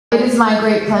my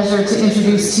great pleasure to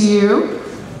introduce to you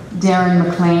Darren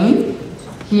McLean.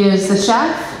 He is the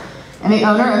chef and the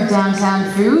owner of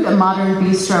Downtown Food, a modern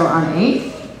bistro on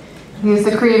 8th. He is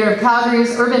the creator of Calgary's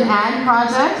Urban Ag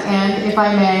Project, and if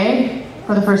I may,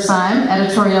 for the first time,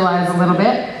 editorialize a little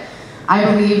bit. I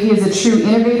believe he is a true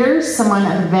innovator, someone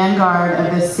at the vanguard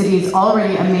of this city's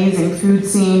already amazing food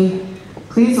scene.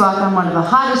 Please welcome one of the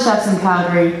hottest chefs in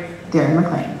Calgary, Darren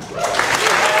McLean.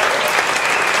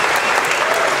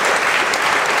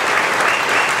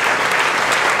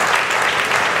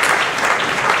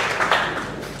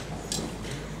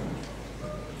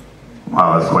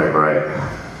 Wow, that's quite bright.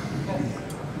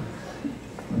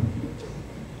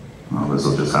 Well, this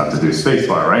will just have to do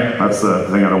spacebar, right? That's the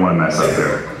thing I don't want to mess up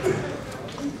there.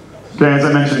 Okay, as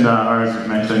I mentioned,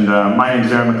 my name's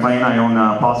Darren McLean. I own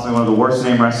possibly one of the worst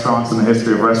named restaurants in the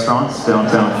history of restaurants,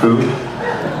 Downtown Food,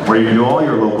 where you can do all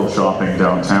your local shopping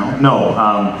downtown. No,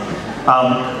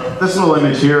 this little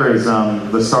image here is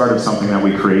the start of something that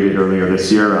we created earlier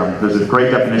this year. There's a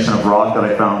great definition of rock that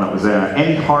I found that was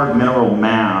any hard mineral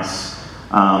mass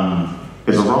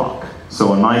is a rock.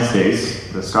 So in my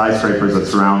case, the skyscrapers that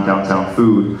surround Downtown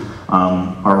Food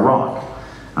are a rock.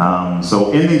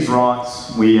 So in these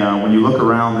rocks, when you look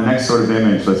around, the next sort of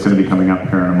image that's going to be coming up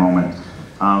here in a moment,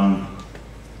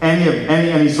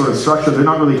 any sort of structure, they're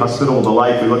not really hospitable to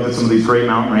life. We looked at some of these great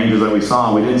mountain ranges that we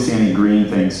saw. We didn't see any green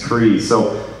things, trees.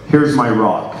 So here's my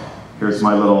rock. Here's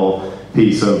my little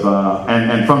piece of,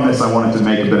 and from this I wanted to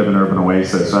make a bit of an urban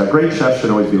oasis. Great chefs should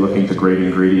always be looking to great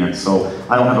ingredients. So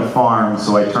I don't have a farm,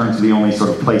 so I turned to the only sort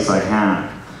of place I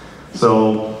had.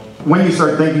 So when you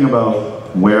start thinking about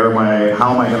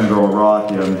how am I going to grow a rock,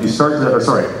 how am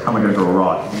I going to grow a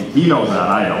rock? He knows that,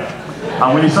 I don't.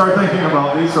 When you start thinking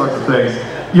about these sorts of things,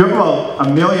 you have about a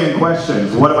million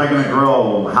questions. What am I going to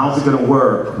grow? How's it going to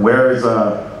work?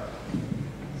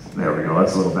 There we go,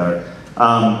 that's a little better.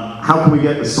 How can we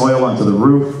get the soil onto the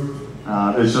roof?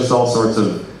 There's just all sorts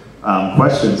of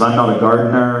questions. I'm not a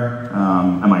gardener.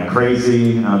 Am I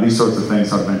crazy? These sorts of things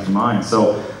sort of enter mind.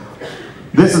 So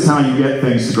this is how you get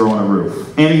things to grow on a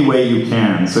roof, any way you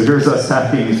can. So here's us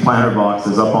stacking these planter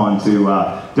boxes up onto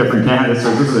different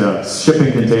canisters. This is a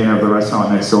shipping container of the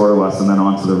restaurant next door to us, and then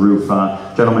onto the roof.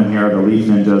 Gentlemen here, the Leaf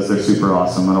Ninjas, they're super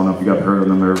awesome. I don't know if you guys have heard of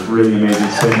them. They're really amazing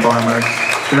spin farmers.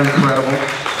 They're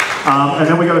incredible. And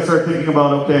then we got to start thinking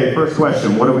about, okay, first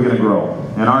question, what are we going to grow?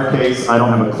 In our case, I don't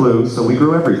have a clue, so we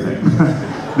grew everything.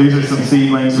 These are some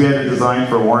seedlings. We had a design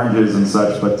for oranges and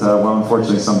such, but well,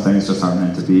 unfortunately, some things just aren't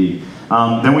meant to be.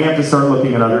 Then we have to start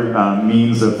looking at other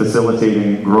means of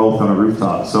facilitating growth on a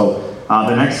rooftop. So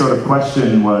the next sort of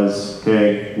question was,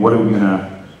 okay, what are we going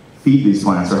to feed these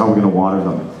plants, or how are we going to water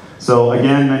them? So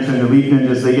again, mentioned the Leaf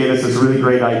Ninjas, they gave us this really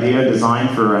great idea,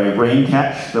 designed for a rain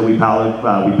catch that we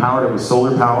powered it with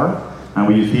solar power, and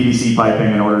we used PVC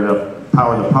piping in order to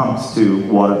power the pumps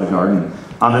to water the garden.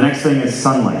 The next thing is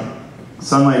sunlight.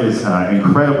 Sunlight is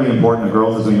incredibly important to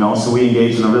growth, as we know, so we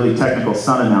engaged in a really technical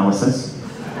sun analysis,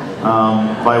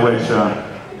 by which,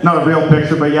 not a real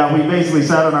picture, but yeah, we basically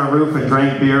sat on our roof and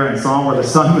drank beer and saw where the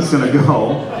sun was going to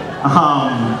go.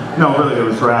 No, really, there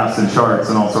was graphs and charts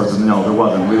and all sorts of, no, there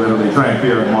wasn't. We literally drank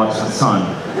beer and watched the sun.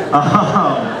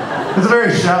 It's a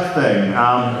very chef thing.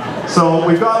 So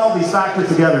we've got all these factors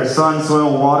together, sun,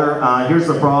 soil, water. Here's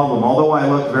the problem. Although I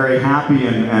look very happy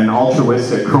and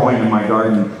altruistic growing in my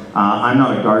garden, I'm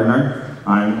not a gardener.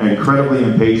 I'm incredibly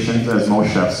impatient, as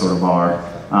most chefs sort of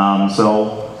are.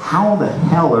 So how the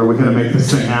hell are we going to make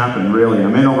this thing happen, really?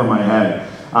 I'm in over my head.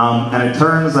 And it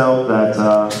turns out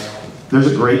that there's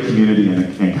a great community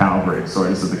in Calgary. Sorry,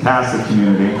 this is the Catholic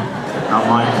community, not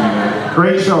my community.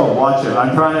 Great show, watch it.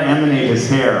 I'm trying to emanate his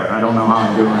hair. I don't know how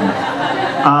I'm doing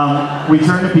it. We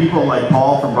turned to people like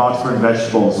Paul from Roxburgh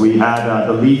Vegetables. We had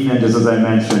the Leaf Ninjas, as I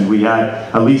mentioned. We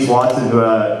had Elise Watson, who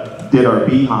did our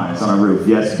beehives on our roof.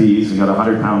 Yes, bees. We got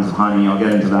 100 pounds of honey. I'll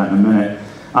get into that in a minute.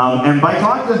 And by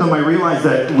talking to them, I realized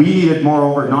that we needed,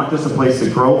 moreover, not just a place to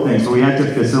grow things, but we had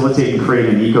to facilitate and create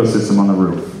an ecosystem on the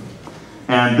roof.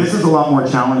 And this is a lot more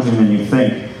challenging than you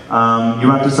think. You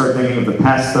have to start thinking of the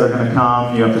pests that are going to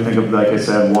come. You have to think of, like I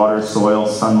said, water, soil,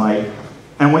 sunlight.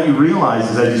 And what you realize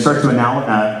is as you start to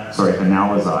analyze,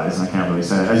 I can't really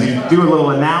say it, as you do a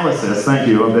little analysis, thank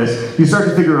you, of this, you start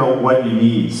to figure out what you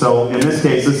need. So in this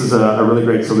case, this is a really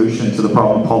great solution to the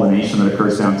problem of pollination that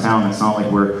occurs downtown. It's not like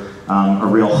we're a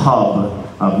real hub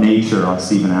of nature on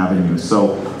Stephen Avenue.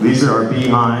 So these are our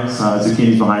beehives,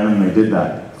 zucchinis behind them, they did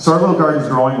that. So our little garden's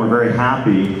growing, we're very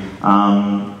happy.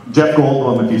 Jeff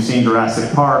Goldblum, if you've seen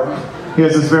Jurassic Park, he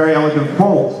has this very elegant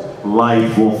quote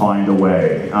life will find a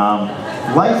way.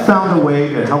 Life found a way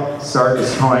to help start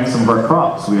destroying some of our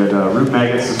crops. We had root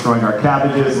maggots destroying our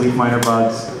cabbages, leaf miner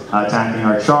bugs attacking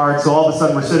our chard. So all of a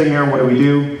sudden we're sitting here, what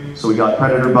do? So we got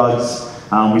predator bugs.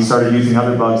 We started using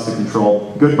other bugs to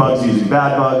control good bugs using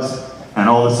bad bugs, and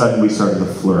all of a sudden we started to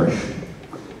flourish.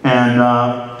 And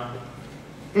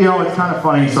you know, it's kind of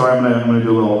funny, sorry, I'm gonna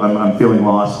do a little, I'm feeling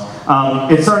lost.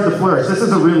 It started to flourish. This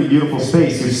is a really beautiful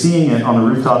space. You're seeing it on the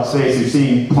rooftop space. You're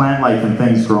seeing plant life and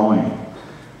things growing.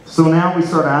 So now we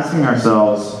start asking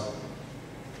ourselves,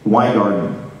 why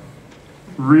garden?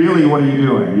 Really, what are you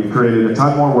doing? You've created a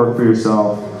ton more work for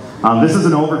yourself. This is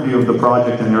an overview of the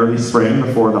project in the early spring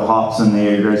before the hops and the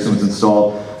aeration was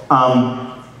installed.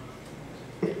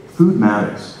 Food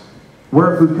matters. Where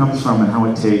our food comes from and how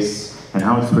it tastes and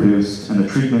how it's produced and the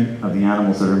treatment of the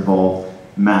animals that are involved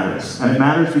matters. And it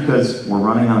matters because we're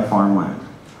running out of farmland.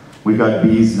 We've got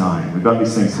bees dying. We've got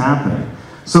these things happening.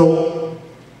 So,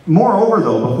 moreover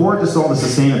though, before just all the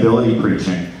sustainability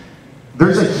preaching,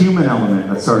 there's a human element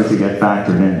that started to get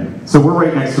factored in. So we're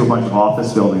right next to a bunch of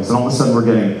office buildings, and all of a sudden we're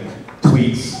getting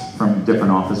tweets from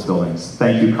different office buildings,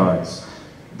 thank you cards.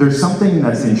 There's something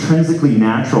that's intrinsically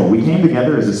natural. We came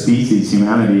together as a species,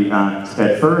 humanity.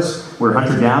 At first, we're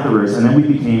hunter-gatherers, and then we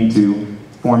became to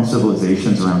form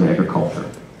civilizations around agriculture.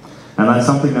 And that's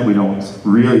something that we don't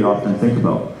really often think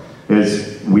about,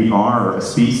 is we are a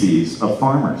species of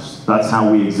farmers. That's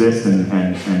how we exist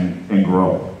and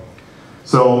grow.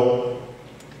 So,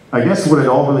 I guess what it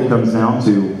all really comes down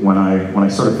to when I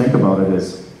sort of think about it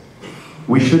is,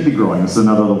 we should be growing. This is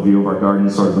another little view of our garden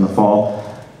sort of in the fall.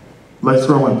 Let's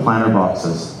grow in planter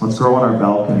boxes. Let's grow on our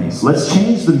balconies. Let's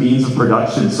change the means of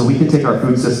production so we can take our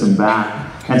food system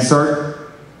back and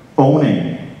start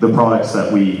owning the products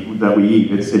that we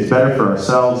eat. It's better for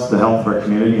ourselves, the health of our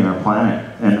community and our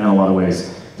planet in a lot of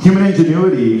ways. Human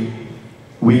ingenuity,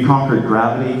 we've conquered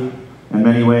gravity in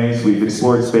many ways. We've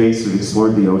explored space, we've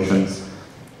explored the oceans.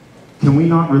 Can we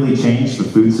not really change the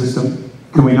food system?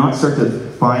 Can we not start to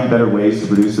find better ways to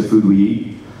produce the food we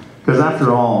eat? Because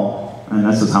after all, and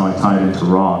this is how I tie it into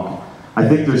rock, I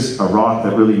think there's a rock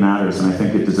that really matters, and I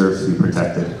think it deserves to be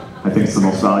protected. I think it's the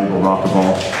most valuable rock of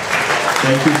all.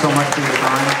 Thank you so much for your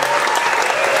time.